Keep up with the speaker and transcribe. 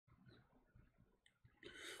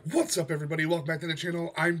What's up, everybody? Welcome back to the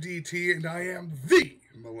channel. I'm DT, and I am the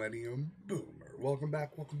Millennium Boomer. Welcome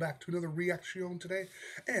back to another reaction today,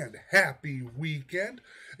 and happy weekend.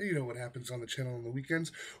 And you know what happens on the channel on the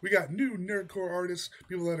weekends. We got new nerdcore artists,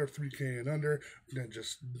 people that are 3K and under, and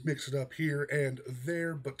just mix it up here and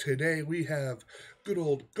there. But today we have good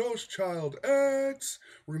old GhostChildX.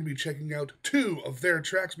 We're going to be checking out two of their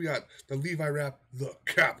tracks. We got the Levi rap, The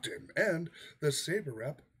Captain, and the Saber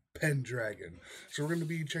rap, Pendragon. So we're going to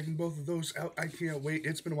be checking both of those out. I can't wait.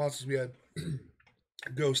 It's been a while since we had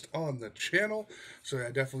Ghost on the channel, so I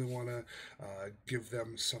definitely want to give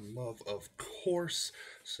them some love, of course.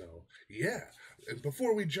 So yeah, and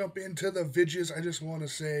before we jump into the vidges, I just want to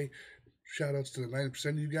say shout outs to the 90%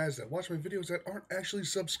 of you guys that watch my videos that aren't actually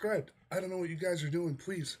subscribed. I don't know what you guys are doing.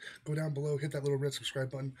 Please go down below, hit that little red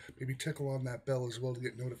subscribe button, maybe tickle on that bell as well to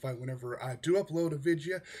get notified whenever I do upload a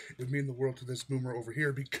video. It would mean the world to this boomer over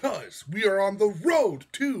here, because we are on the road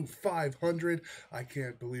to 500. I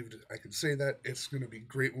can't believe I can say that. It's going to be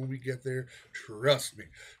great when we get there. Trust me.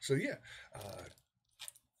 So yeah,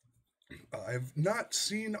 I've not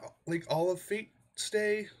seen like all of Fate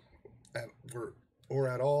Stay or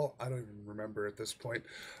at all. I don't even remember at this point.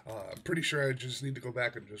 I'm pretty sure I just need to go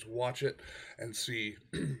back and just watch it and see.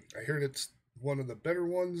 I heard it's one of the better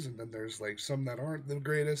ones, and then there's like some that aren't the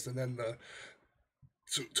greatest, and then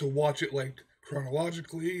to watch it like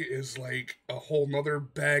chronologically is like a whole nother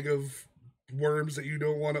bag of worms that you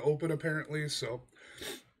don't want to open, apparently. So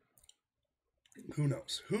who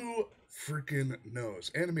knows? Who freaking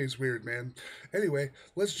knows? Anime is weird, man. Anyway,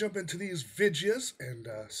 let's jump into these vidges and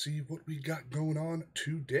see what we got going on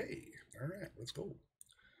today. All right, let's go.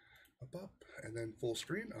 Up, and then full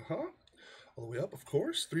screen. All the way up, of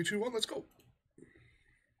course. 3, 2, 1, let's go.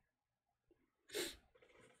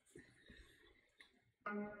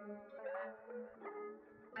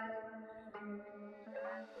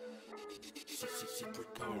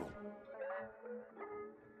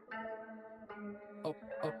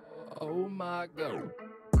 Oh my God.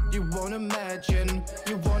 You won't imagine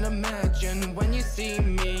when you see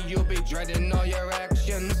me, you'll be dreading all your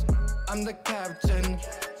actions. I'm the captain.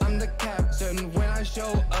 When I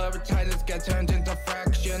show up, titles get turned into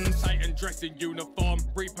fractions. Titan dressed in uniform,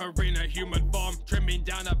 Reaper in a human form, trimming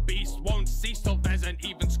down a beast, won't cease till there's an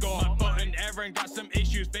even score. My foot and Aaron got some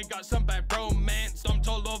issues, they got some bad romance. Dumped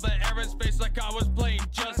all over Aaron's face like I was playing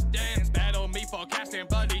Just Dance. Battle me for casting,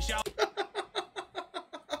 bloody shout.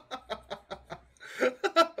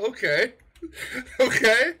 Okay.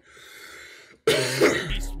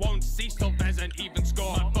 Beast won't cease till there's an even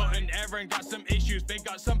score. My foot and Aaron got some issues, they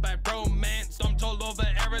got some bad romance. Dumped all over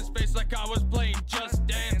Aaron's face like I was playing Just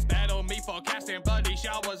Dance. Battle me for casting, bloody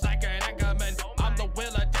showers like an Ackerman. I'm the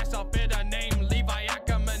will of death, I'll fit a name, Levi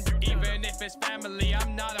Ackerman. Even if it's family,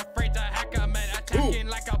 I'm not afraid to hack a man. Attacking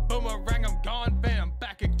like a boomerang, I'm gone, bam,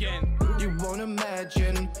 back again. You won't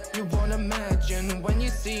imagine when you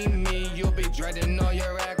see me, you'll be dreading all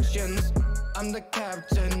your actions. I'm the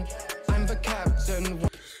captain.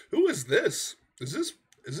 Who is this? Is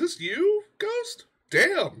this you, Ghost?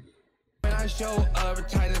 Damn. When I show up,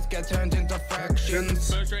 titles get turned into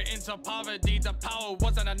fractions. Merged into poverty, the power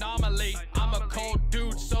was an anomaly. I'm a cold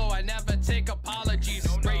dude, so I never take apologies.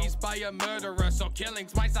 Raised by a murderer, so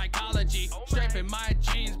killing's my psychology. Strength in my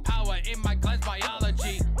genes, power in my class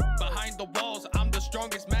biology. Behind the walls, I'm the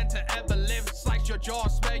strongest man to ever live. Slice your jaw,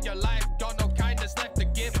 spare your life, got no kindness left to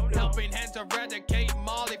give. Helping hands eradicate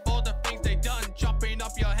Molly for the things they done. Chopping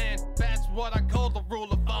up your hand, that's what I call the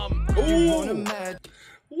rule of thumb. Ooh,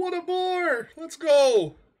 what a bar! Let's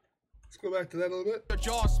go. Let's go back to that a little bit. Your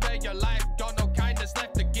jaw, spare your life, got no kindness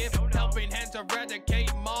left to give. Helping hands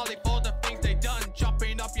eradicate Molly for the things they done.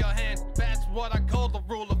 Chopping up your hand, that's what I call the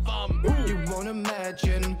rule of thumb. Ooh. You won't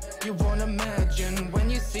imagine when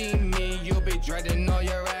you see me, you'll be dreading all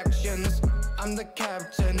your actions. I'm the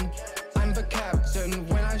captain.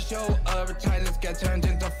 When I show up, titles get turned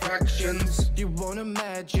into fractions. You won't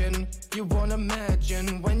imagine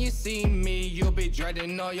when you see me, you'll be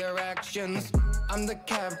dreading all your actions. I'm the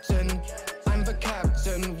captain.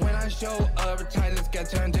 When I show up, titles get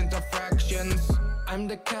turned into fractions. I'm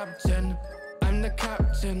the captain.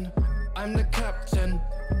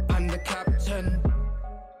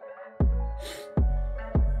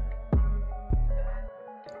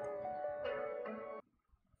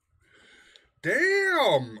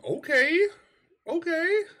 Damn. Okay.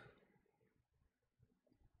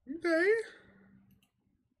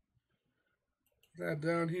 That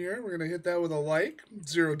down here. We're gonna hit that with a like.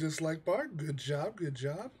 0 dislike bar. Good job.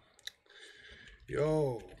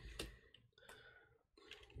 Yo.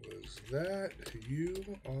 Was that you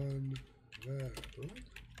on that? What?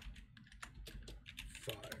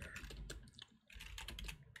 Fire.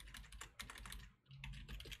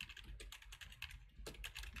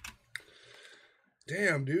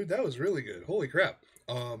 Damn, dude, that was really good. Holy crap.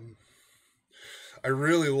 I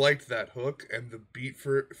really liked that hook, and the beat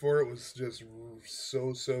for it was just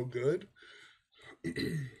so good.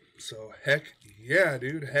 So heck yeah,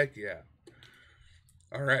 dude, heck yeah.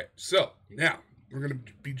 All right, so now we're gonna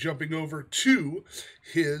be jumping over to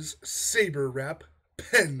his Saber rap,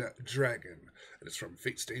 Pendragon. And it's from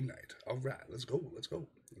Fate Stay Night. All right, let's go.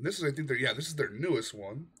 And this is, I think, this is their newest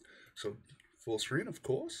one. So full screen, of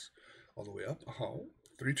course, all the way up.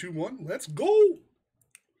 3, 2, 1, let's go.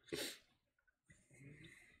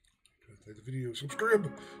 Like the video,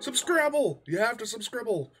 subscribe. You have to subscribe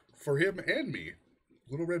for him and me.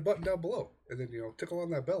 Little red button down below, and then tickle on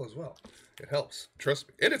that bell as well. It helps, trust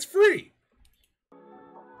me, and it's free.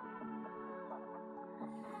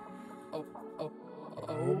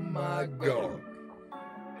 Oh my God.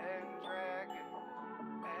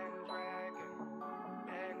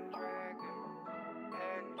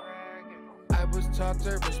 I was taught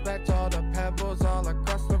to respect all the pebbles all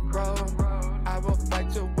across the road. I will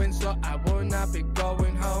fight to win, so I will not be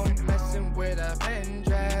going home. Messing with a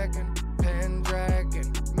Pendragon.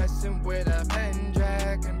 Messing with a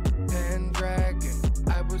Pendragon.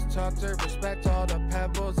 I was taught to respect all the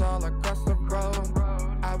pebbles all across the road.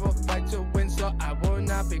 I will fight to win, so I will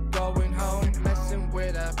not be going home. Messing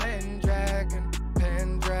with a Pendragon.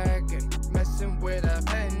 Messing with a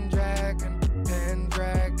Pendragon.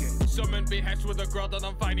 Summon BH with a girl that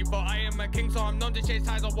I'm fighting for. I am a king, so I'm known to chase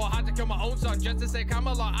ties of war. Had to kill my own son just to say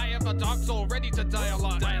Camelot. I have a dark soul, ready to die a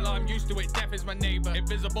lot. I'm used to it, death is my neighbor.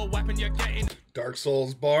 Invisible weapon you're getting. Dark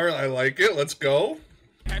Souls bar, I like it, let's go.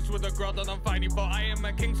 Hex with a girl that I'm fighting for. I am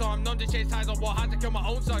a king, so I'm known to chase ties of war. Had to kill my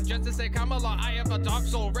own son just to say Camelot. I have a dark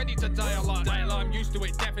soul, ready to die a lot. I'm used to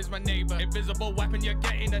it, death is my neighbor. Invisible weapon, you're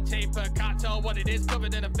getting a taper. Can't tell what it is,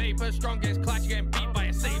 covered in a vapor. Strongest clash, you're getting beat by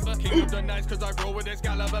a saber. King of the nights, cause I roll with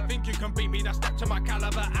Excalibur. Think you can beat me, that's step to my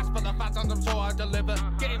caliber. Ask for the facts on them, so I deliver.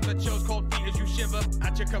 Getting the chills, cold feet as you shiver.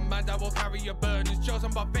 At your command, I will carry your burdens.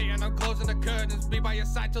 Chosen by fate, and I'm closing the curtains. Be by your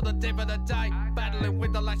side till the day that I die. Battling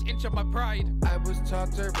with the last inch of my pride. I was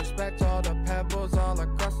taught to respect all the pebbles all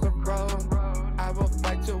across the road. I will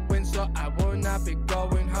fight to win, so I will not be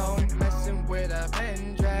going home. Messing with a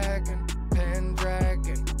Pendragon.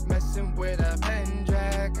 Messing with a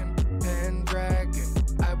Pendragon.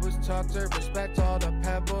 I was taught to respect all the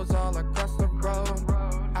pebbles all across the road.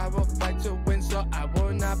 I will fight to win, so I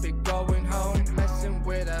will not be going home. Messing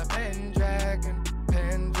with a Pendragon.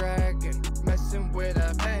 Messing with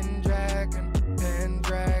a Pendragon.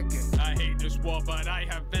 I hate this war, but I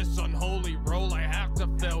have this unholy role I have to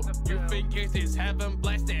fill. You think it is heaven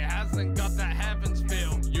blessed, it hasn't got that heaven's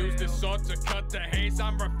feel. Use this sword to cut the haze,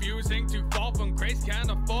 I'm refusing to fall from grace. Can't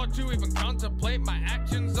afford to even contemplate my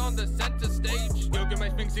actions on the center stage.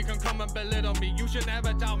 Gilgamesh thinks he can come and belittle me. You should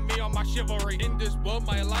never doubt me or my chivalry. In this world,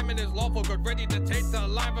 my alignment is lawful good, ready to take the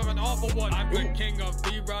life of an awful one. I'm the king of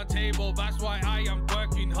the round table, that's why I am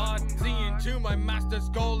working hard. Seeing to my master's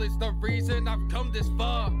goal is the reason I've come this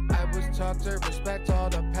far. I was taught to respect all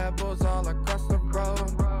the pebbles all across the road.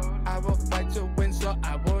 I will fight to win, so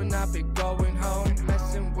I will not be going home.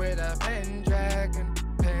 Messing with a Pendragon.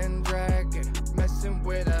 Messing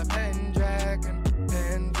with a Pendragon.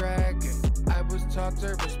 I was taught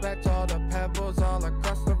to respect all the pebbles all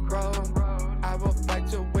across the road. I will fight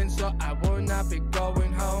to win, so I will not be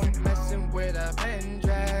going home. Messing with a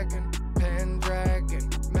Pendragon.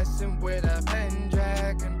 Messing with a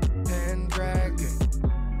Pendragon.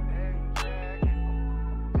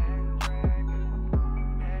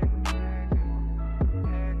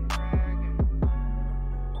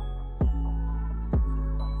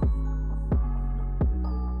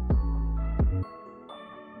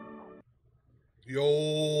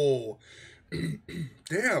 Yo,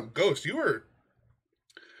 damn, Ghost, you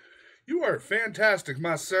are fantastic,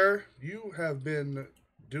 my sir. You have been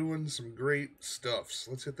doing some great stuff.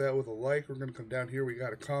 So let's hit that with a like. We're gonna come down here. We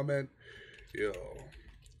got a comment. Yo,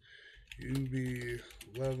 you be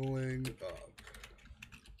leveling up.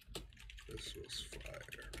 This was fire.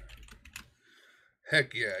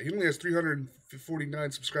 Heck yeah. He only has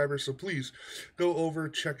 349 subscribers, so please go over,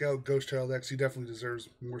 check out GhostChildX. He definitely deserves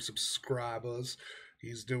more subscribers.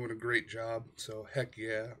 He's doing a great job, so heck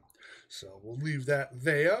yeah. So we'll leave that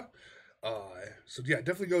there. So yeah,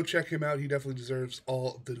 definitely go check him out. He definitely deserves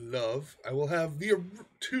all the love. I will have the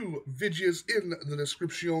 2 videos in the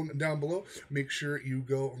description down below. Make sure you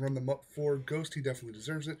go run them up for Ghost. He definitely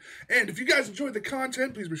deserves it. And if you guys enjoyed the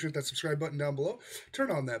content, please be sure to hit that subscribe button down below.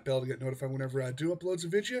 Turn on that bell to get notified whenever I do upload a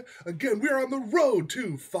video. Again, we are on the road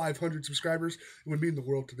to 500 subscribers. It would mean the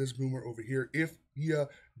world to this boomer over here if you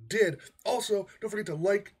did. Also, don't forget to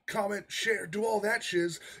like, comment, share, do all that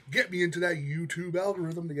shiz. Get me into that YouTube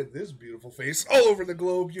algorithm to get this beautiful face all over the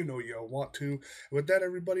globe. You know you want to. With that,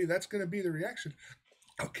 everybody, that's going to be the reaction.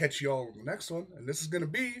 I'll catch you all in the next one, and this is going to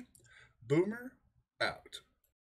be Boomer out.